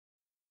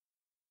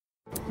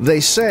They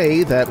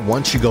say that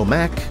once you go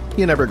Mac,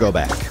 you never go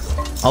back.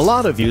 A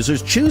lot of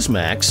users choose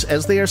Macs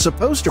as they are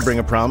supposed to bring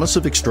a promise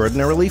of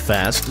extraordinarily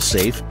fast,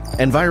 safe,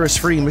 and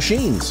virus-free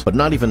machines. But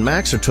not even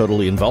Macs are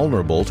totally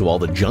invulnerable to all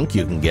the junk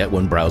you can get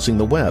when browsing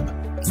the web.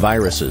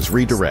 Viruses,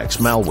 redirects,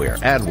 malware,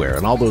 adware,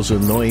 and all those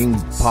annoying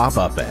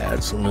pop-up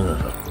ads.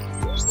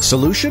 Ugh.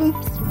 Solution?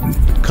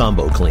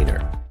 Combo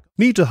Cleaner.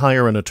 Need to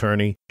hire an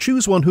attorney?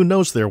 Choose one who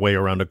knows their way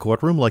around a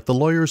courtroom like the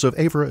lawyers of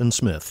Avra &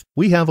 Smith.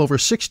 We have over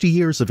 60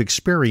 years of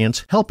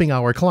experience helping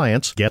our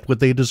clients get what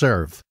they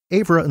deserve.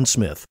 Avra &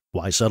 Smith.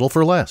 Why settle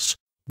for less?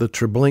 The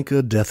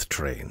Treblinka death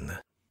train.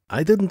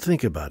 I didn't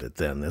think about it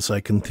then as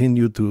I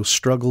continued to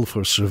struggle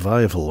for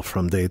survival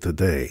from day to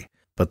day.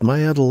 But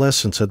my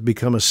adolescence had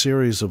become a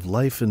series of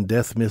life and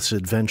death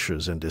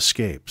misadventures and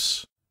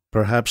escapes.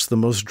 Perhaps the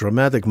most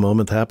dramatic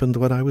moment happened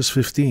when I was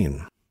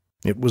 15.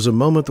 It was a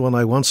moment when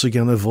I once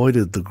again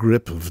avoided the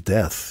grip of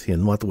death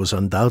in what was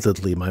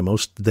undoubtedly my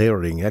most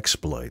daring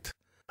exploit.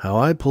 How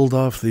I pulled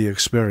off the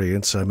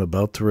experience I'm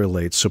about to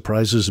relate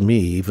surprises me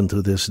even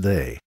to this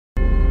day.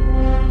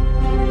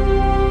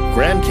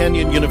 Grand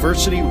Canyon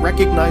University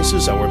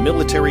recognizes our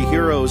military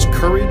heroes'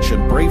 courage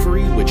and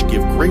bravery, which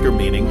give greater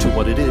meaning to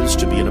what it is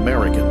to be an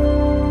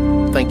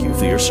American. Thank you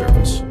for your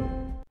service.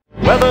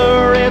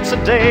 Whether it's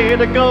a day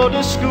to go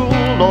to school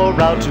or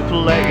out to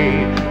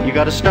play, you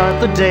gotta start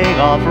the day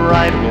off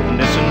right with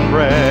Nissan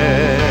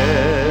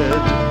bread.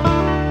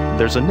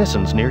 There's a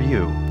Nissan's near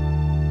you.